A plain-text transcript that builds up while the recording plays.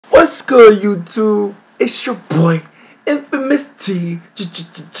What's good, YouTube? It's your boy, Infamous T.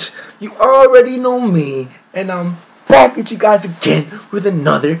 You already know me, and I'm back at you guys again with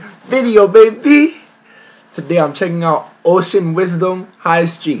another video, baby. Today I'm checking out Ocean Wisdom High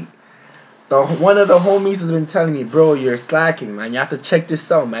Street. One of the homies has been telling me, bro, you're slacking, man. You have to check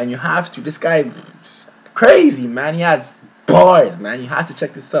this out, man. You have to. This guy crazy, man. He has bars, man. You have to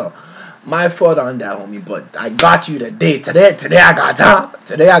check this out. My fault on that, homie, but I got you today. Today I got time.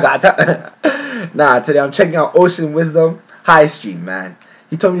 Nah, today I'm checking out Ocean Wisdom High Street, man.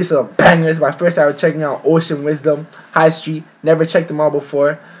 He told me this is a banger. This is my first time checking out Ocean Wisdom High Street. Never checked them out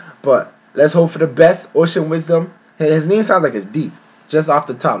before, but let's hope for the best. Ocean Wisdom. His name sounds like it's deep, just off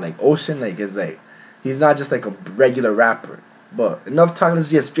the top, like Ocean, like it's like he's not just like a regular rapper. But enough talking. Let's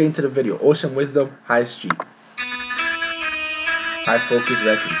get straight into the video. Ocean Wisdom High Street. High Focus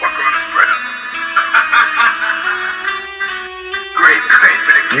Records.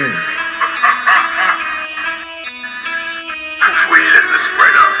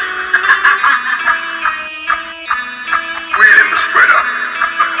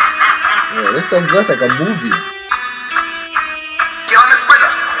 Yeah, this sounds just like a movie.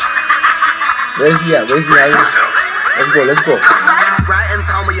 Where's he at? Let's go. Right in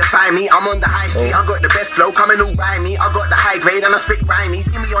town where you find me, I'm on the high street. I got the best flow coming all by me. I got the high grade and I spit grimy.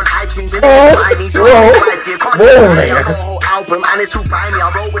 See me on iTunes and it's so I got a whole album and it's too by me. I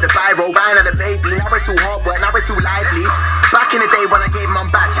roll with the biro, Ryan and the baby. Now it's too hot, but now it's too lively. Back in the day when I gave my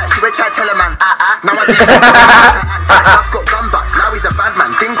back chat, she would try to tell a man, now I do just got gun back, now he's a bad man.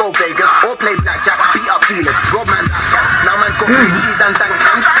 Didn't go Vegas or play blackjack, beat up dealers, rob man. Now man's got blue cheese and dank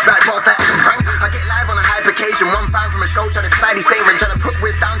hands. Right past that Frank, I get live on a hypercation. One fan from a show trying to slide his statement, trying to put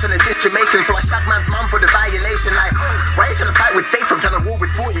Wiz down, trying to diss Jamaican. So I shot man's mum for the violation. Like, why you trying to fight with Stay from trying to war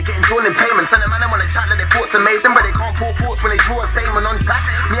with 4? You're getting drawn in payments. And the man I wanna chat that their thoughts amazing, but they can't pull thoughts when they draw a statement on track.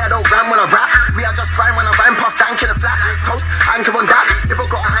 Me, I don't rhyme when I rap. Me, I just grind when I rhyme. Puff dank in a flat toast, anchor on that. If I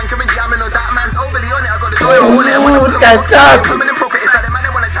got a hanker and jamming on that, man's overly on it. I got the doy on it. This guy's stuck. Coming in profit. It's like the man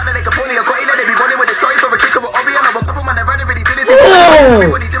I wanna chat that they can pony. I got it, let it be running with the story for a kick of an Obi. And I woke up on man, they ran already did it.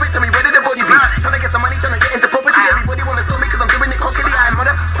 Everybody do it to me, where did the body be? Trying to get some money, trying to get into property. Everybody wanna stop me cause I'm doing it cockily. I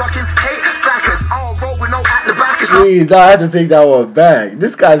motherfucking hate slackers. I don't roll with no at the back. Jeez, I had to take that one back.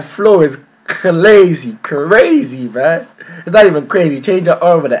 This guy's flow is crazy, man. It's not even crazy. Change the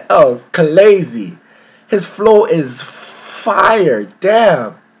R with the L. Crazy. His flow is fire.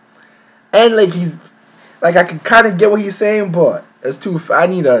 Damn. And like he's like I can kind of get what he's saying, but it's too. I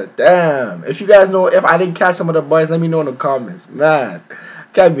need a damn. If you guys know, if I didn't catch some of the bars, let me know in the comments, man.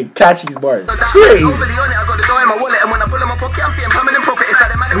 Can't be catch these bars. Crazy.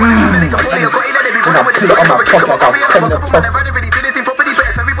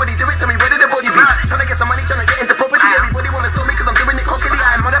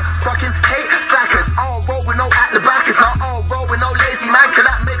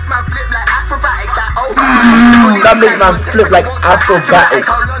 That makes man flip like acrobatics.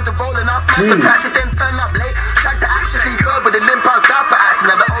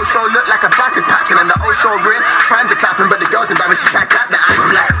 And the old show look like a battered pattern. And the old show grin, fans are clapping, but the girls embarrassed. She can't clap the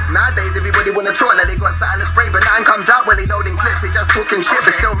acting like nowadays everybody wanna talk like they got something to spray, but nothing comes out when they loading clips. They just talking shit,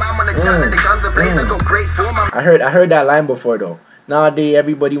 but still man wanna jump and the guns are blazing. Got great form. I heard that line before though. Nowadays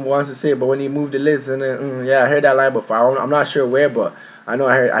everybody wants to say it, but when they move the list and then yeah, I heard that line before. I'm not sure where, but I know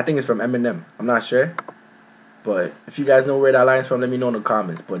I think it's from Eminem. I'm not sure. But if you guys know where that line's from, let me know in the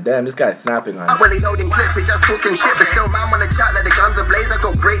comments. But damn, this guy's snapping on it. When they loading clips, they just talking shit, but still man wanna chat like the guns are blaze. I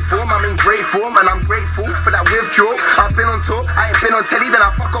got great form, I'm in great form, and I'm grateful for that withdrawal. I've been on tour, I ain't been on telly, then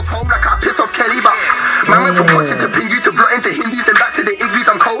I fuck off home like I piss off Kelly. But man went from watching to Pingu to blotting to Hindus, then back to the igloos.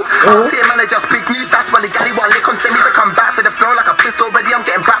 I'm cold. I see a man, I just big news. That's when the gaddy one lick on semis. I come back to the floor like I pissed already. I'm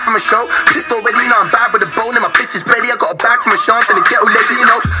getting back from a show, pissed already. Now I'm bad with a bone in my bitch's belly. I got a bag from a chance and a ghetto lady, you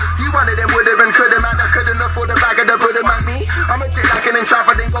know. You one of them would've and could've, man. I couldn't afford a bag of the Buddha. Me. I'm a chick like an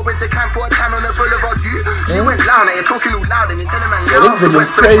entrapper, then go into camp for a tan on the boulevard. You went loud, and you're talking all loud, and you're telling man, this video's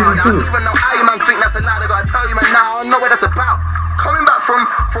crazy too. I don't even know how you man think that's allowed. I gotta tell you man, now I know what that's about. Coming back from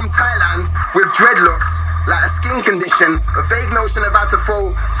Thailand with dreadlocks, like a skin condition, a vague notion of how to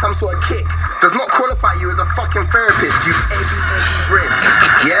throw some sort of kick does not qualify you as a fucking therapist, you ABAB Brits,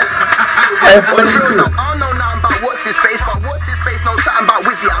 yeah? I don't know nothing about what's his face, but what's his face knows something about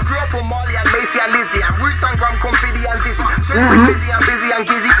Wizzy. I grew up on Marley and Macy and Lizzie, and Roots and Graham, Confidi and Dizzy. Chilling with Fizzy and Busy and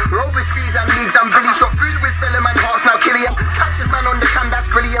Gizzy, Rover Streets and Leagues and Billy. Shot food with Selim and Hearts, now Killian. Catches man on the cam, that's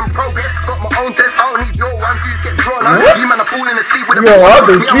brilliant progress. Got my own test, I don't need your ones, who's get drawn on. You man are falling asleep with a yo, I've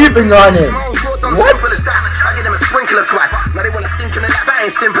been sleeping on it. What? I get them a sprinkler swag. Now they wanna sink in the lap, that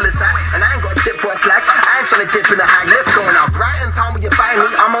ain't simple as that. And I ain't got a tip for a slack. I ain't tryna dip in the hag. Let's go now. Brighton town where you find me.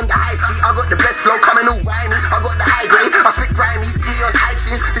 I'm on the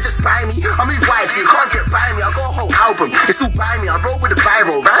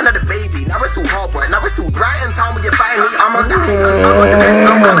rhymey. I got the best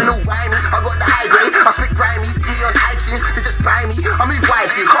flow, coming all rhymey. I got the high grade, I spit grimy. See me on iTunes to just buy me. I move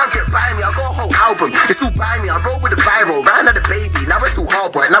wise, you can't get by me. I got a whole album, it's all by me. I roll with the viral, ran out the baby. Now it's all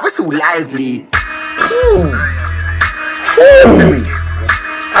hard, boy, now it's all lively.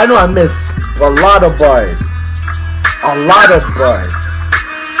 I know I miss a lot of bars. A lot of bars.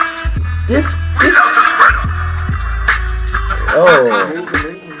 This. Oh.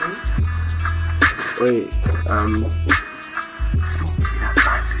 Wait.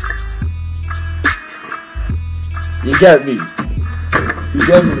 You get me. You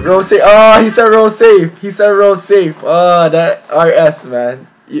get me. Roll safe. Oh, he said roll safe. He said roll safe. Oh, that RS, man.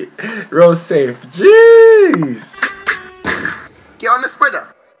 Roll safe. Jeez. Get on the spreader.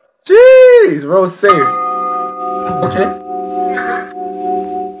 Jeez. Roll safe. Okay.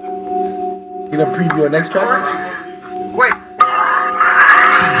 You gonna preview our next track? Wait.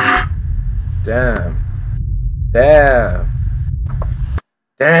 Damn. Damn.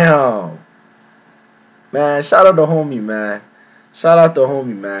 Damn. Man, shout out to homie, man. Shout out to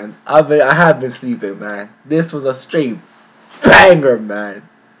homie, man. I have been sleeping, man. This was a straight banger, man.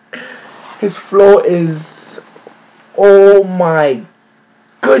 His flow is, oh my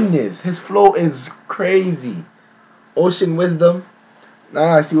goodness. His flow is crazy. Ocean Wisdom.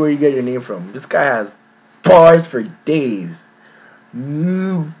 Now I see where you get your name from. This guy has bars for days.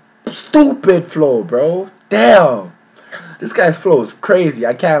 Stupid flow, bro. Damn. This guy's flow is crazy.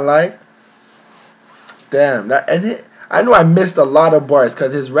 I can't lie. Damn. I know I missed a lot of bars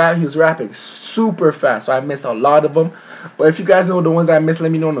because he was rapping super fast. So I missed a lot of them. But if you guys know the ones I missed,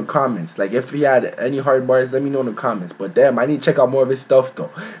 let me know in the comments. Like if he had any hard bars, let me know in the comments. But damn, I need to check out more of his stuff though.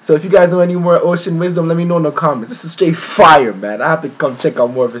 So if you guys know any more Ocean Wisdom, let me know in the comments. This is straight fire, man. I have to come check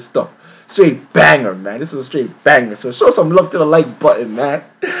out more of his stuff. Straight banger, man. This is a straight banger. So show some love to the like button, man.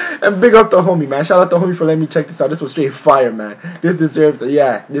 And big up the homie, man. Shout out to homie for letting me check this out. This was straight fire, man. This deserves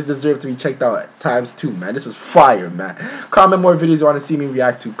to be checked out at ×2, man. This was fire, man. Comment more videos you want to see me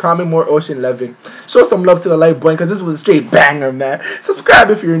react to. Comment more Ocean 11. Show some love to the like button because this was a straight banger, man.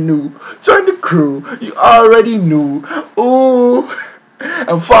 Subscribe if you're new. Join the crew. You already knew. Ooh.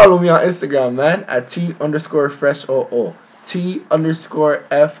 And follow me on Instagram, man, at T_FreshOO. T_FRESHOO,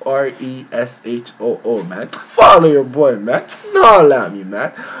 man. Follow your boy, man. Holla at me,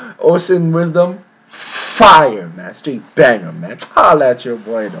 man. Ocean Wisdom, fire, man. Straight banger, man. Holla at your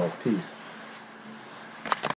boy, though. Peace.